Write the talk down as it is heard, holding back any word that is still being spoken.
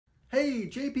Hey,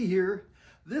 JP here.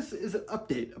 This is an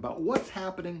update about what's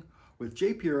happening with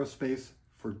JP Aerospace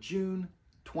for June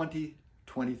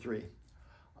 2023.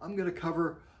 I'm going to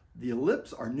cover the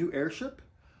Ellipse, our new airship,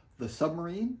 the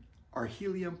submarine, our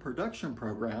Helium Production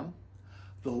program,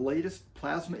 the latest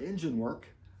plasma engine work,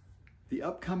 the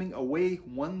upcoming Away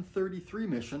 133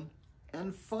 mission,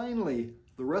 and finally,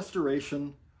 the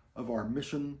restoration of our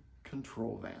mission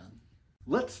control van.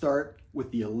 Let's start with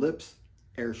the Ellipse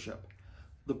airship.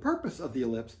 The purpose of the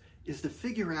Ellipse is to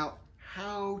figure out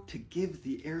how to give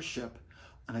the airship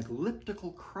an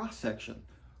elliptical cross-section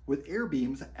with air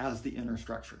beams as the inner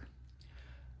structure.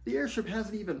 The airship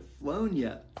hasn't even flown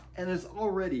yet and has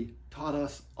already taught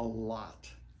us a lot.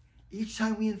 Each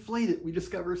time we inflate it, we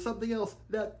discover something else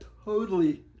that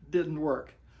totally didn't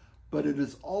work, but it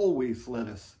has always led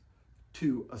us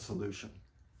to a solution.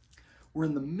 We're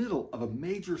in the middle of a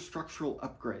major structural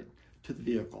upgrade to the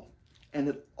vehicle, and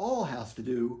it all has to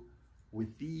do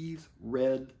with these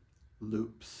red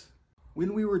loops.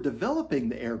 When we were developing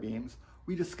the air beams,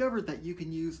 we discovered that you can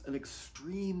use an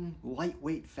extreme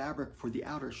lightweight fabric for the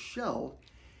outer shell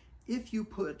if you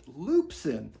put loops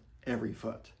in every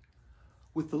foot.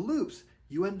 With the loops,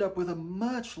 you end up with a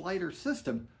much lighter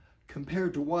system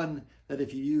compared to one that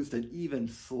if you used an even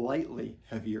slightly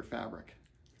heavier fabric.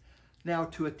 Now,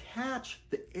 to attach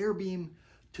the air beam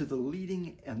to the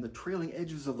leading and the trailing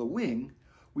edges of the wing,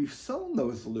 we've sewn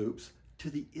those loops to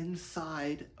the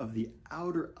inside of the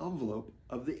outer envelope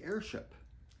of the airship.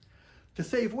 To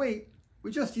save weight,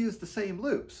 we just use the same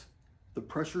loops. The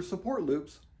pressure support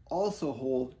loops also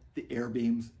hold the air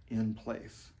beams in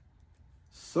place.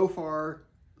 So far,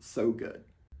 so good.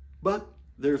 But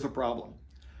there's a problem.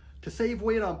 To save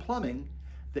weight on plumbing,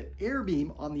 the air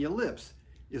beam on the Ellipse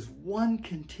is one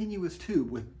continuous tube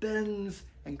with bends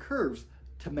and curves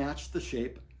to match the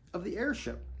shape of the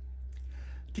airship.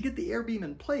 To get the air beam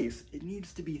in place, it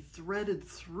needs to be threaded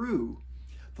through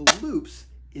the loops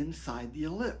inside the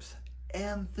Ellipse,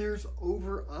 and there's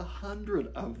over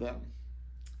 100 of them.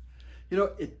 You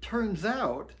know, it turns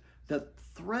out that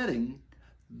threading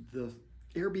the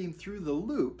air beam through the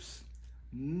loops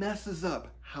messes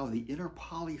up how the inner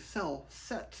poly cell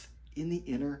sets in the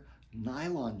inner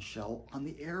nylon shell on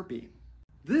the air beam.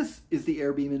 This is the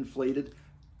air beam inflated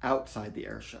outside the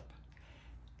airship,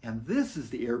 and this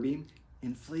is the air beam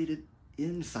inflated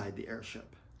inside the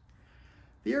airship.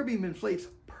 The air beam inflates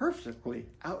perfectly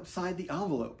outside the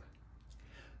envelope,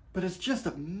 but it's just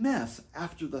a mess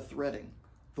after the threading.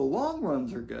 The long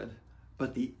runs are good,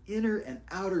 but the inner and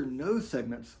outer nose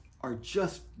segments are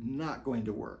just not going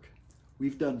to work.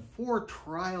 We've done 4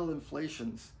 trial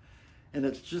inflations, and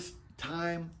it's just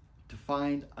time to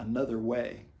find another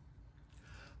way.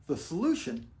 The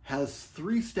solution has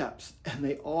 3 steps, and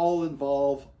they all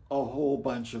involve a whole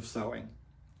bunch of sewing.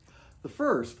 The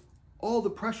first, all the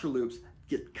pressure loops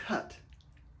get cut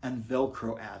and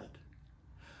Velcro added.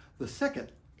 The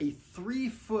second, a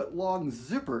 3-foot long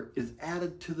zipper is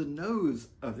added to the nose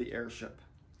of the airship.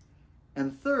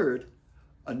 And third,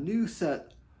 a new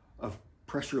set of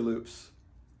pressure loops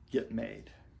get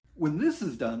made. When this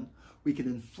is done, we can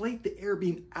inflate the air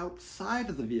beam outside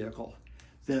of the vehicle,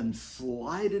 then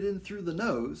slide it in through the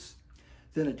nose,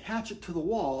 then attach it to the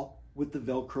wall with the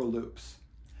Velcro loops.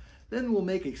 Then we'll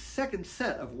make a second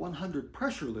set of 100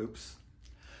 pressure loops.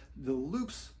 The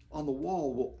loops on the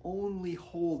wall will only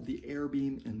hold the air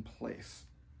beam in place.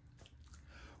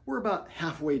 We're about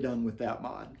halfway done with that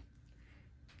mod.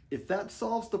 If that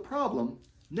solves the problem,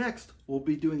 next we'll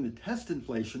be doing the test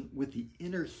inflation with the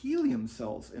inner helium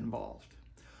cells involved.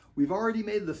 We've already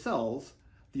made the cells.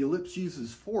 The Ellipse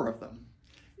uses 4 of them.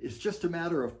 It's just a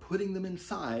matter of putting them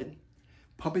inside,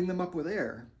 pumping them up with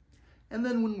air, and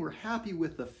then when we're happy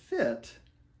with the fit,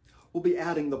 we'll be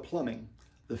adding the plumbing,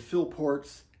 the fill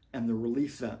ports, and the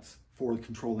release vents for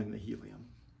controlling the helium.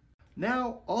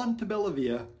 Now on to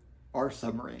Bellavia, our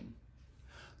submarine.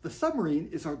 The submarine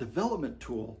is our development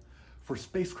tool for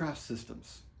spacecraft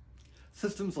systems.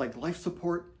 Systems like life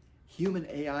support, human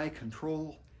AI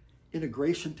control,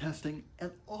 integration testing,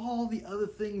 and all the other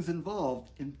things involved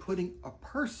in putting a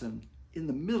person in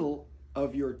the middle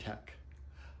of your tech.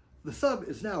 The sub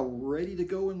is now ready to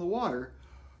go in the water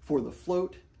for the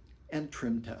float and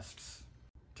trim tests.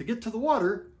 To get to the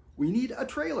water, we need a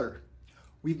trailer.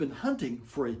 We've been hunting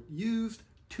for a used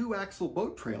 2-axle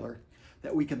boat trailer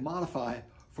that we can modify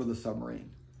for the submarine.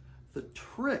 The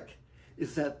trick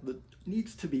is that it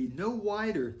needs to be no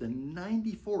wider than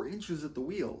 94 inches at the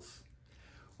wheels.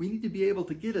 We need to be able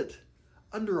to get it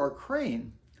under our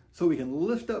crane so we can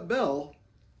lift up Belle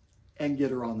and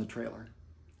get her on the trailer.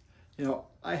 You know,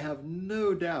 I have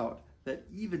no doubt that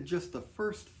even just the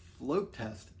first float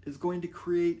test is going to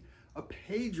create a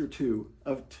page or two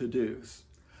of to-dos.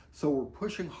 So we're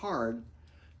pushing hard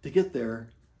to get there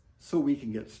so we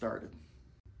can get started.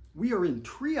 We are in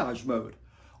triage mode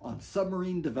on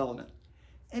submarine development.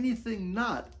 Anything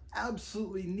not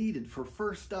absolutely needed for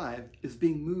first dive is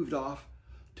being moved off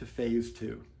to phase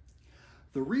 2.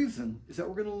 The reason is that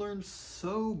we're going to learn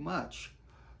so much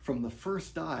from the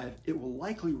first dive, it will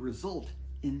likely result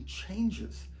in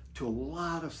changes to a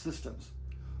lot of systems.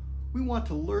 We want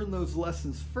to learn those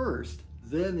lessons first,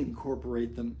 then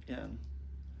incorporate them in.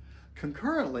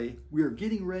 Concurrently, we are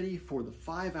getting ready for the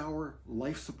 5-hour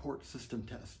life support system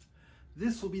test.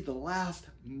 This will be the last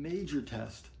major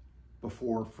test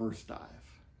before first dive.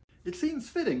 It seems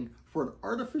fitting for an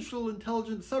artificial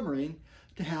intelligence submarine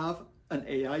to have an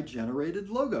AI-generated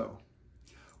logo.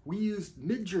 We used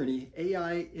Midjourney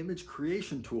AI image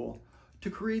creation tool to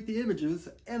create the images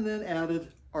and then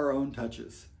added our own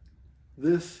touches.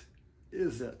 This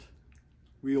is it.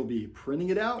 We'll be printing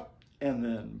it out and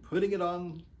then putting it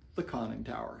on the conning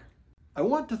tower. I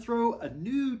want to throw a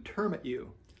new term at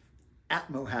you,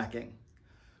 atmohacking.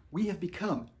 We have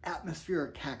become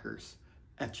atmospheric hackers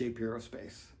at JP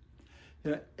Aerospace.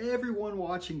 You know, everyone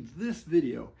watching this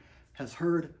video has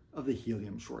heard of the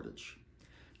helium shortage.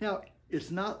 Now, it's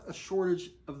not a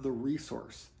shortage of the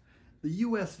resource. The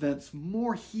US vents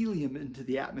more helium into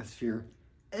the atmosphere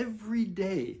every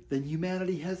day than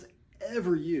humanity has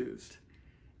ever used.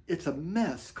 It's a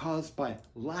mess caused by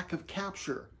lack of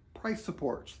capture, price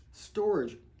supports,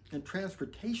 storage, and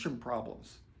transportation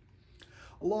problems,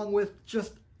 along with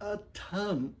just a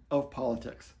ton of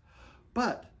politics.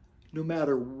 But no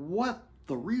matter what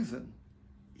the reason,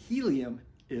 helium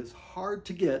is hard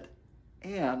to get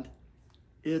and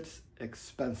it's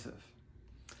expensive.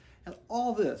 And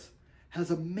all this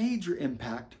has a major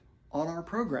impact on our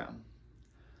program.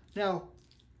 Now,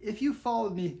 if you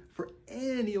followed me for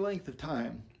any length of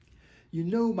time, you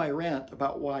know my rant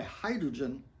about why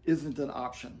hydrogen isn't an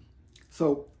option.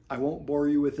 So I won't bore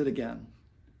you with it again.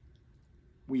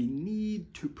 We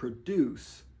need to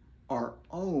produce our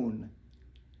own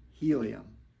helium.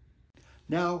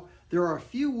 Now, there are a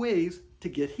few ways to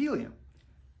get helium.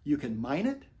 You can mine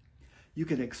it, you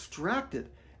can extract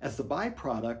it as the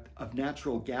byproduct of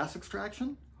natural gas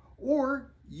extraction,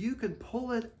 or you can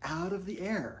pull it out of the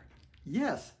air.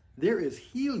 Yes, there is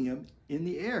helium in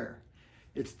the air.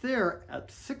 It's there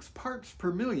at 6 parts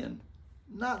per million.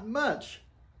 Not much,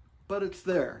 but it's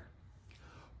there.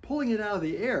 Pulling it out of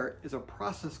the air is a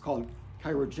process called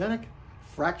cryogenic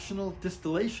fractional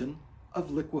distillation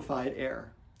of liquefied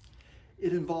air.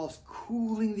 It involves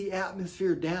cooling the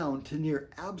atmosphere down to near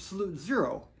absolute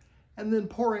zero and then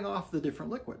pouring off the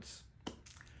different liquids.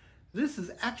 This is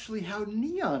actually how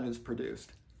neon is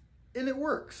produced, and it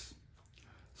works.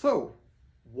 So,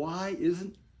 why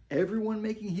isn't everyone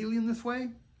making helium this way?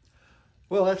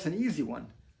 Well, that's an easy one,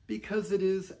 because it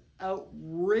is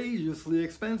outrageously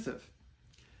expensive.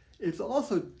 It's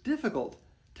also difficult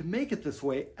to make it this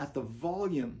way at the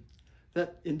volume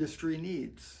that industry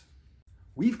needs.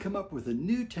 We've come up with a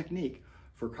new technique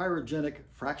for cryogenic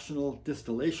fractional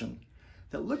distillation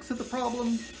that looks at the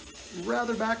problem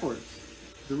rather backwards.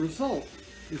 The result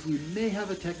is we may have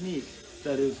a technique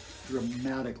that is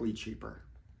dramatically cheaper.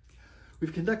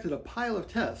 We've conducted a pile of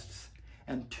tests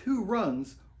and 2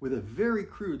 runs with a very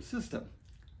crude system.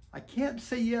 I can't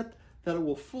say yet that it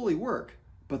will fully work,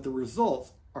 but the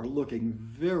results are looking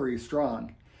very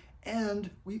strong. And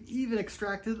we've even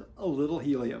extracted a little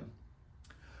helium.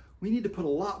 We need to put a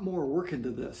lot more work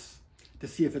into this to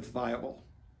see if it's viable.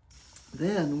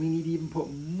 Then we need to even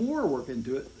put more work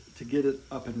into it to get it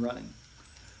up and running.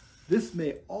 This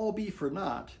may all be for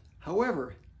naught.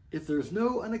 However, if there's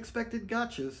no unexpected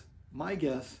gotchas, my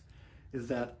guess is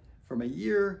that from a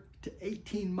year to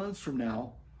 18 months from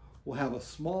now, we'll have a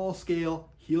small-scale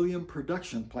helium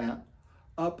production plant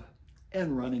up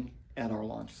and running at our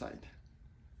launch site.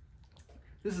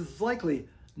 This is likely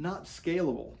not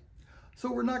scalable,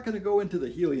 so we're not going to go into the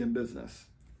helium business.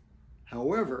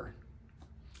 However,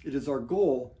 it is our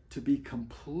goal to be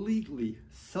completely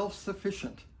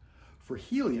self-sufficient for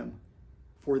helium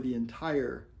for the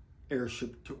entire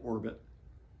Airship to Orbit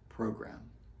program.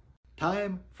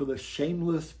 Time for the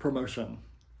shameless promotion.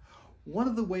 One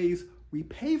of the ways we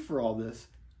pay for all this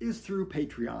is through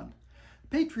Patreon.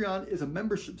 Patreon is a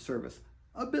membership service,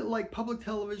 a bit like public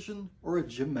television or a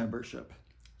gym membership.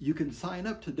 You can sign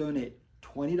up to donate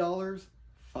 $20,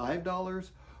 $5,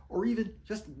 or even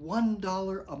just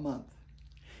 $1 a month.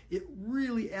 It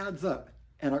really adds up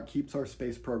and keeps our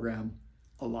space program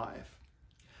alive.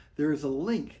 There is a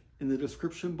link in the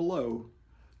description below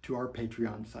to our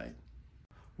Patreon site.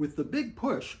 With the big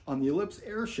push on the Ellipse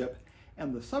airship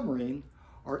and the submarine,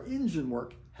 our engine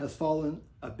work has fallen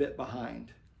a bit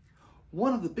behind.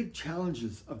 One of the big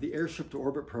challenges of the Airship to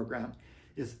Orbit program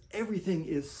is everything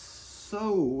is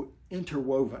so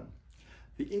interwoven.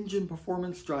 The engine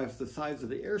performance drives the size of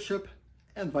the airship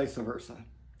and vice versa.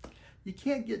 You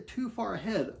can't get too far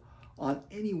ahead on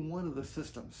any one of the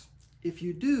systems. If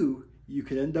you do, you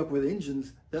could end up with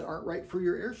engines that aren't right for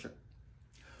your airship.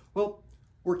 Well,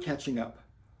 we're catching up.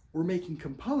 We're making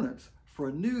components for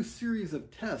a new series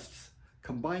of tests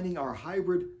combining our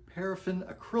hybrid paraffin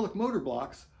acrylic motor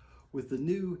blocks with the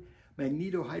new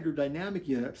Magnetohydrodynamic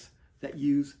units that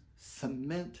use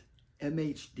Cement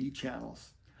MHD channels.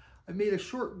 I made a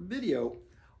short video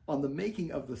on the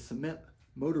making of the cement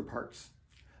motor parts.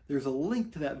 There's a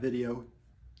link to that video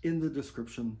in the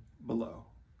description below.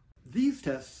 These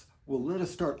tests will let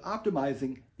us start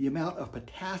optimizing the amount of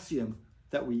potassium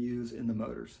that we use in the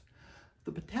motors.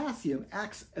 The potassium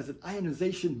acts as an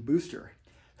ionization booster,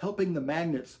 helping the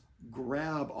magnets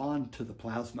grab onto the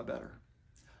plasma better.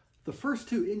 The first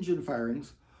 2 engine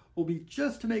firings will be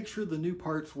just to make sure the new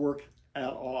parts work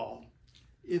at all.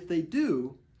 If they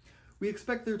do, we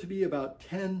expect there to be about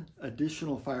 10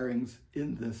 additional firings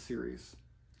in this series.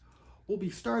 We'll be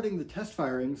starting the test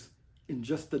firings in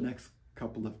just the next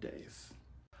couple of days.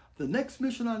 The next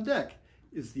mission on deck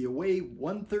is the Away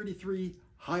 133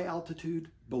 high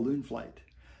altitude balloon flight.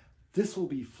 This will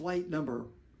be flight number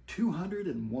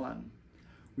 201.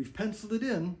 We've penciled it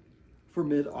in for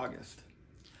mid-August.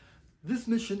 This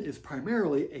mission is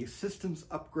primarily a systems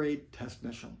upgrade test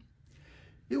mission.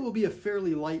 It will be a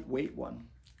fairly lightweight one.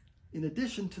 In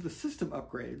addition to the system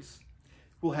upgrades,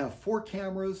 we'll have 4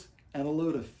 cameras and a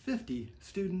load of 50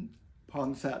 student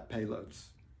PongSat payloads.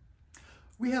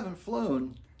 We haven't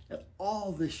flown at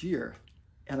all this year,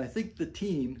 and I think the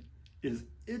team is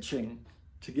itching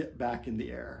to get back in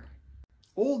the air.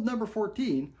 Old number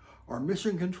 14, our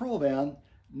mission control van,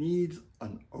 needs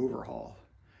an overhaul.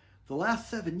 The last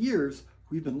 7 years,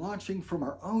 we've been launching from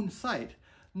our own site,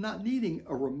 not needing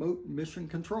a remote mission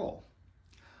control.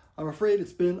 I'm afraid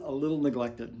it's been a little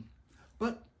neglected,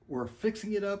 but we're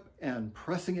fixing it up and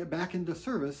pressing it back into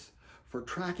service for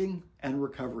tracking and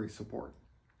recovery support.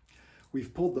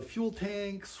 We've pulled the fuel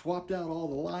tank, swapped out all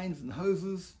the lines and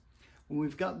hoses. When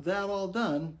we've got that all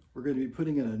done, we're going to be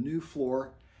putting in a new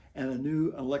floor and a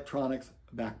new electronics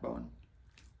backbone.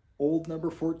 Old number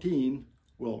 14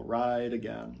 will ride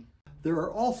again. There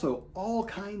are also all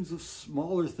kinds of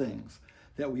smaller things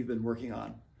that we've been working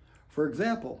on. For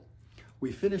example,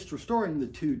 we finished restoring the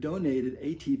 2 donated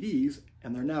ATVs,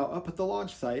 and they're now up at the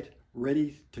launch site,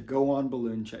 ready to go on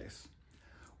balloon chase.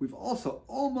 We've also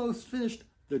almost finished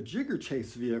the Jigger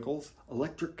Chase vehicle's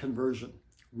electric conversion.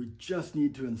 We just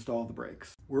need to install the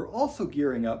brakes. We're also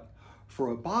gearing up for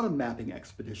a bottom mapping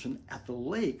expedition at the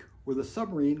lake where the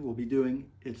submarine will be doing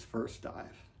its first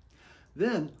dive.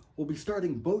 Then we'll be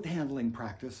starting boat handling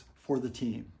practice for the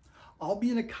team. I'll be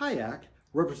in a kayak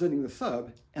representing the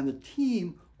sub, and the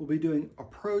team will be doing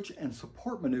approach and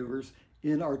support maneuvers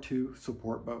in our 2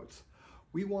 support boats.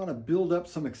 We want to build up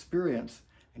some experience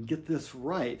and get this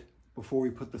right before we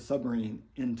put the submarine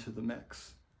into the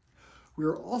mix. We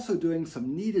are also doing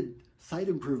some needed site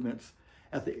improvements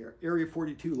at the Area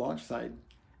 42 launch site.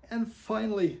 And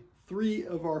finally, 3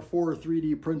 of our 4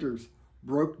 3D printers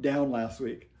broke down last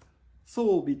week, so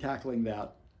we'll be tackling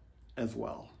that as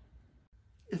well.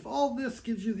 If all this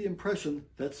gives you the impression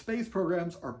that space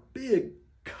programs are big,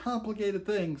 complicated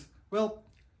things, well,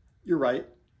 you're right.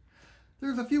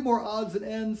 There's a few more odds and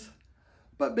ends,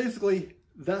 but basically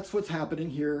that's what's happening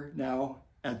here now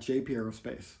at JP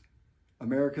Aerospace,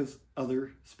 America's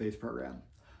other space program.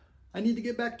 I need to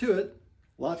get back to it.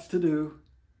 Lots to do.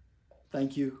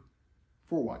 Thank you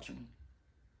for watching.